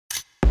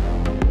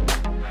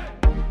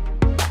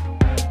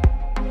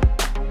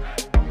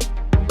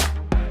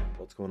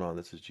going on?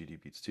 This is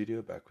GD Beat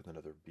Studio back with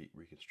another beat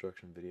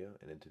reconstruction video,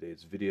 and in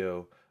today's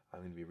video I'm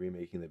going to be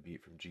remaking the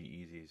beat from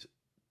G-Eazy's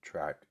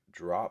track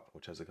Drop,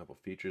 which has a couple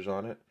features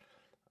on it.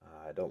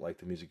 I don't like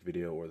the music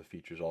video or the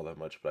features all that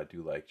much, but I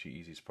do like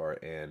G-Eazy's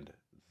part, and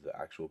the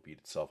actual beat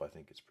itself I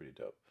think it's pretty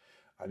dope.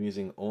 I'm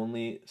using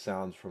only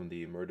sounds from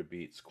the Murda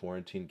Beats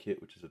Quarantine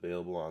Kit, which is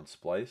available on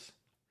Splice.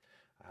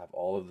 I have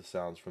all of the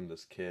sounds from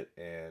this kit,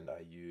 and I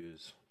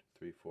use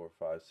 3, 4,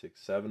 5,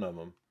 6, 7 of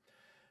them,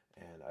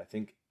 and I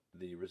think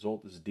the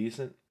result is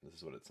decent. This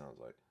is what it sounds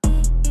like.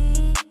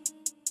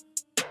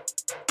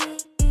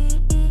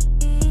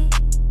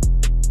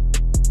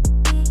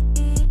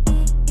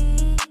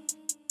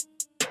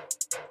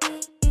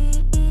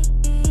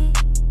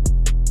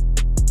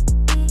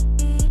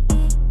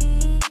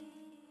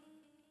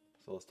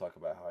 So let's talk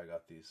about how I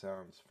got these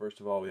sounds. First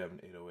of all, we have an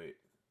 808.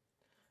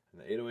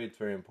 And the 808 is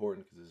very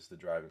important because this is the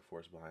driving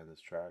force behind this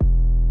track.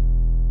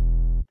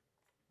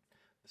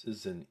 This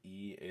is an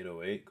E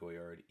 808,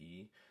 Goyard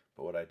E.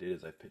 But what I did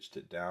is I pitched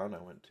it down. I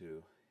went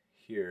to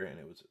here, and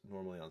it was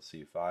normally on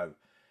C5.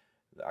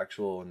 The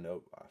actual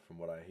note, from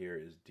what I hear,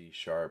 is D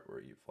sharp or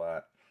E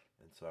flat.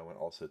 And so I went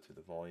also to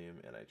the volume,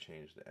 and I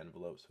changed the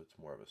envelope so it's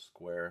more of a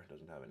square. It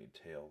doesn't have any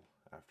tail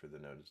after the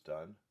note is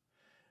done.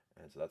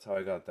 And so that's how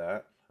I got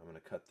that. I'm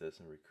going to cut this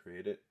and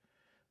recreate it.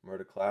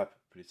 Murda clap,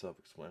 pretty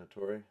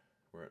self-explanatory.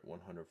 We're at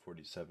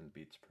 147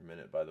 beats per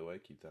minute, by the way.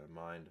 Keep that in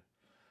mind.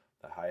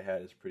 The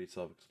hi-hat is pretty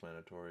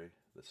self-explanatory.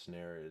 The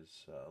snare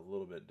is a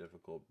little bit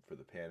difficult for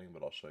the panning,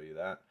 but I'll show you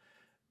that.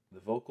 The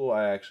vocal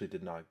I actually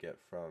did not get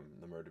from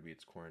the Murda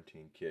Beats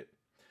Quarantine Kit,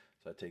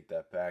 so I take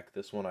that back.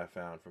 This one I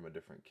found from a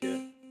different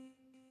kit,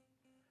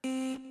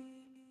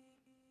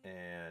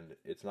 and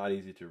it's not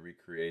easy to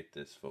recreate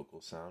this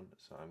vocal sound,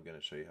 so I'm going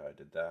to show you how I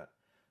did that.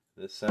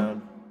 This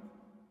sound,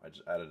 I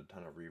just added a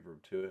ton of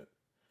reverb to it,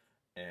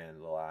 and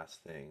the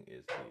last thing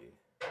is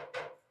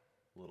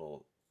the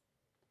little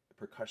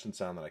percussion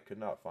sound that I could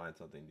not find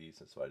something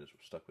decent, so I just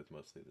stuck with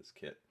mostly this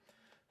kit.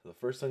 So the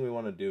first thing we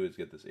want to do is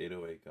get this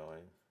 808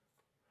 going.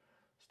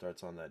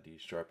 Starts on that D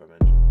sharp I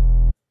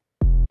mentioned.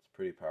 It's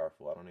pretty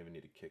powerful. I don't even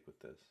need a kick with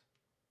this.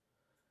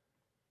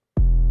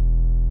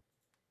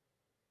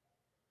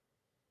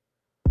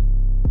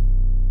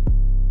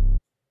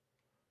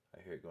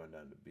 I hear it going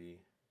down to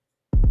B.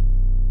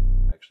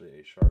 Actually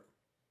A sharp.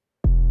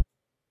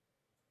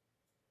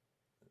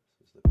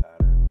 This is the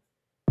pattern.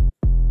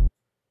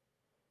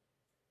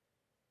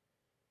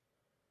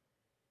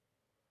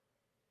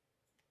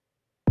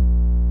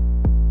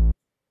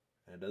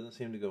 And it doesn't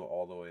seem to go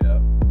all the way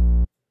up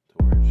to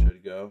where it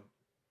should go.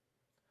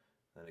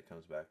 Then it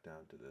comes back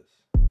down to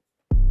this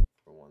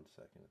for 1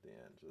 second at the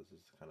end. So this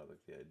is kind of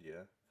like the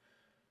idea.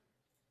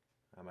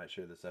 I might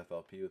share this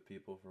FLP with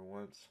people for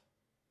once.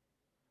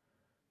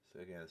 So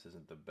again, this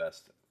isn't the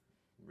best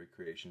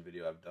recreation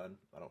video I've done.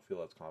 I don't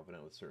feel as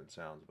confident with certain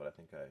sounds, but I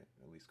think I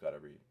at least got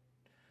every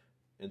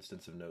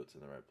instance of notes in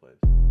the right place.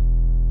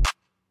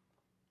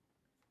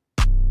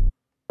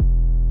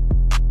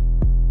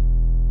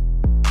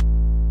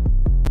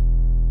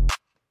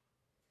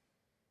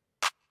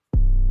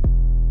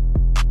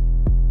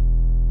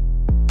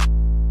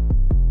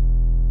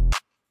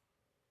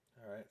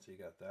 So you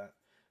got that.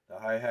 The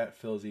hi-hat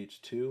fills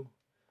each 2,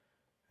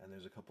 and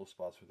there's a couple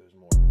spots where there's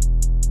more.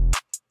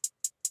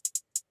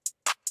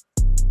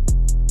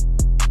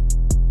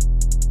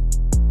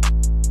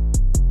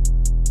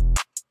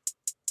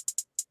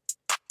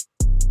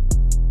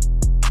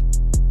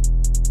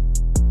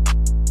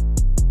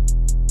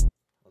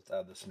 Let's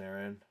add the snare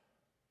in.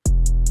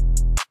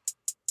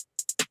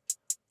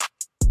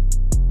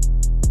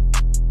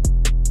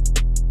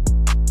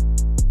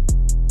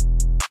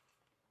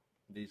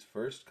 These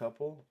first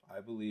couple, I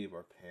believe,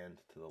 are panned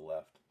to the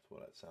left. That's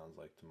what it sounds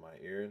like to my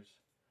ears.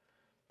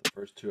 The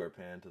first 2 are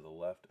panned to the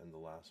left, and the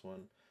last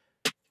one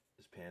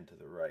is panned to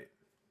the right.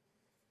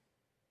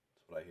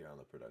 That's what I hear on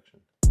the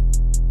production.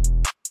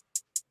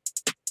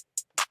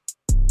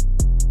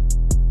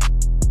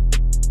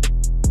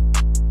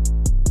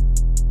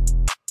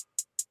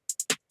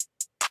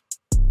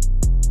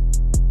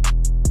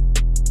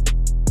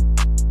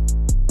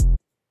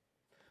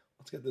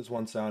 Let's get this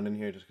one sound in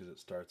here just because it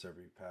starts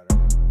every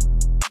pattern.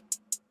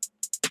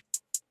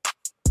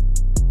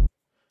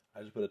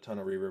 I just put a ton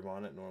of reverb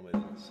on it. Normally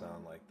it doesn't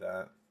sound like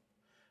that.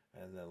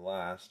 And then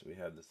last, we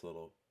have this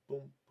little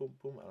boom, boom,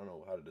 boom. I don't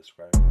know how to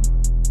describe it.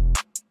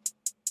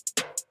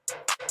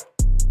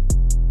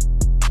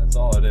 That's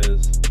all it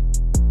is.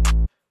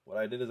 What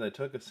I did is I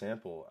took a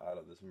sample out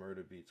of this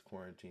Murda Beats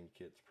Quarantine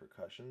Kit's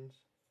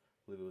percussions.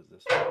 I believe it was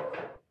this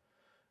one.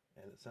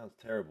 And it sounds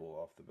terrible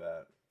off the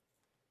bat.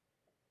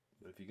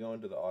 But if you go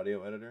into the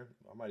audio editor,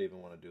 I might even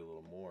want to do a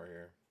little more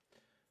here.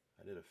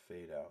 I did a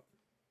fade out.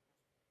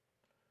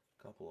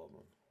 A couple of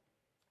them.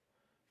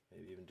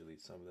 Maybe even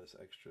delete some of this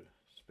extra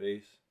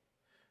space.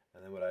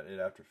 And then what I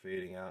did after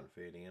fading out and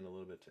fading in a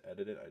little bit to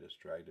edit it, I just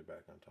dragged it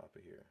back on top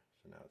of here.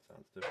 So now it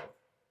sounds different.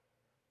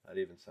 That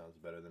even sounds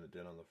better than it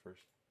did on the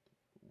first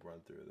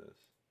run through of this.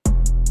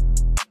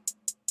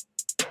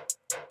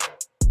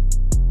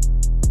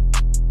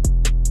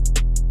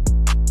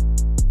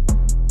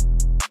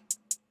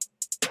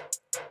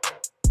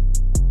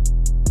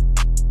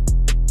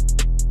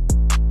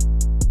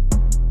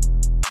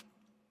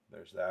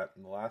 there's that.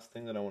 And the last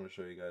thing that I want to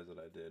show you guys that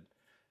I did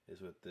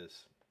is with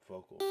this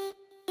vocal.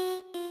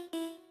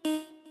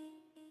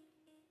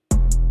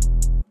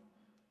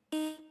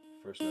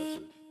 First notes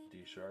of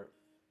D sharp.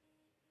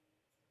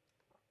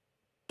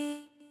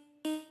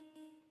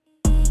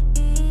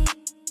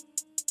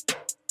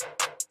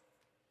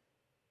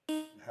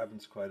 It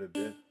happens quite a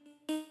bit.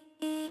 You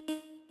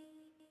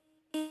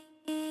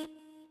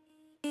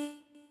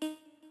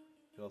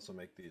can also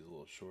make these a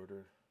little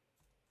shorter.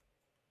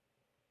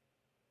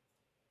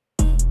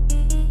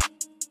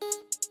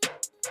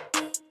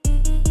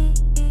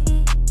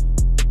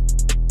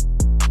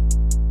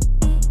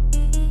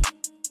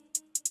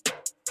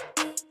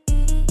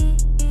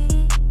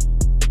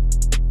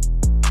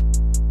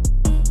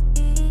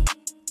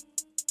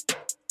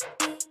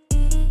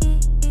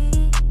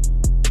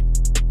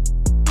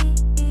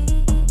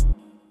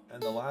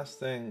 And the last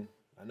thing,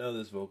 I know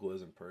this vocal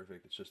isn't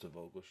perfect, it's just a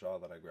vocal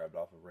shot that I grabbed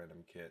off a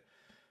random kit.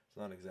 It's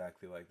not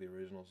exactly like the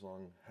original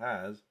song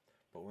has,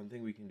 but one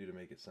thing we can do to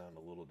make it sound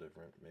a little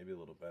different, maybe a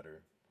little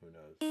better, who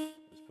knows,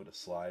 is put a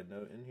slide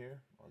note in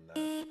here on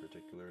that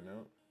particular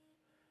note.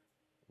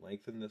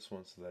 Lengthen this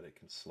one so that it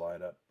can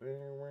slide up.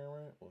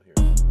 We'll hear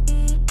it.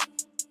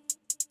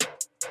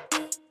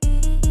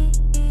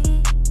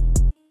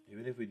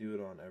 Even if we do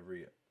it on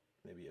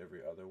maybe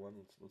every other one,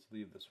 let's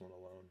leave this one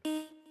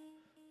alone.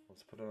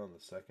 Let's put it on the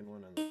second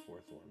one and the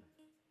fourth one.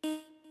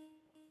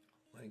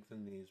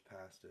 Lengthen these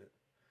past it.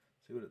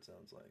 See what it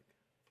sounds like.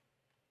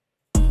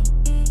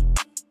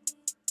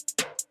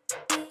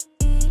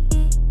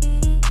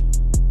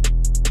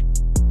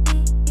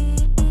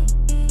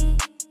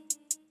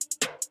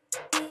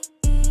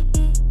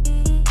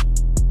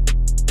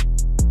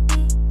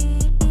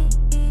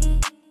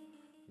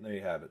 And there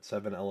you have it.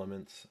 7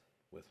 elements,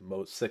 with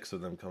 6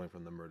 of them coming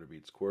from the Murder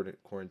Beats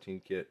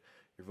quarantine kit.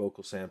 Your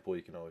vocal sample,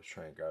 you can always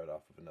try and grab it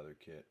off of another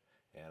kit.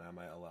 And I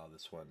might allow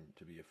this one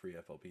to be a free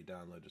FLP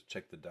download. Just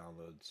check the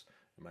downloads.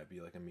 It might be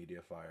like a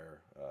MediaFire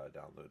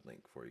download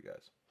link for you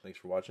guys. Thanks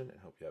for watching, and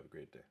hope you have a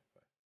great day.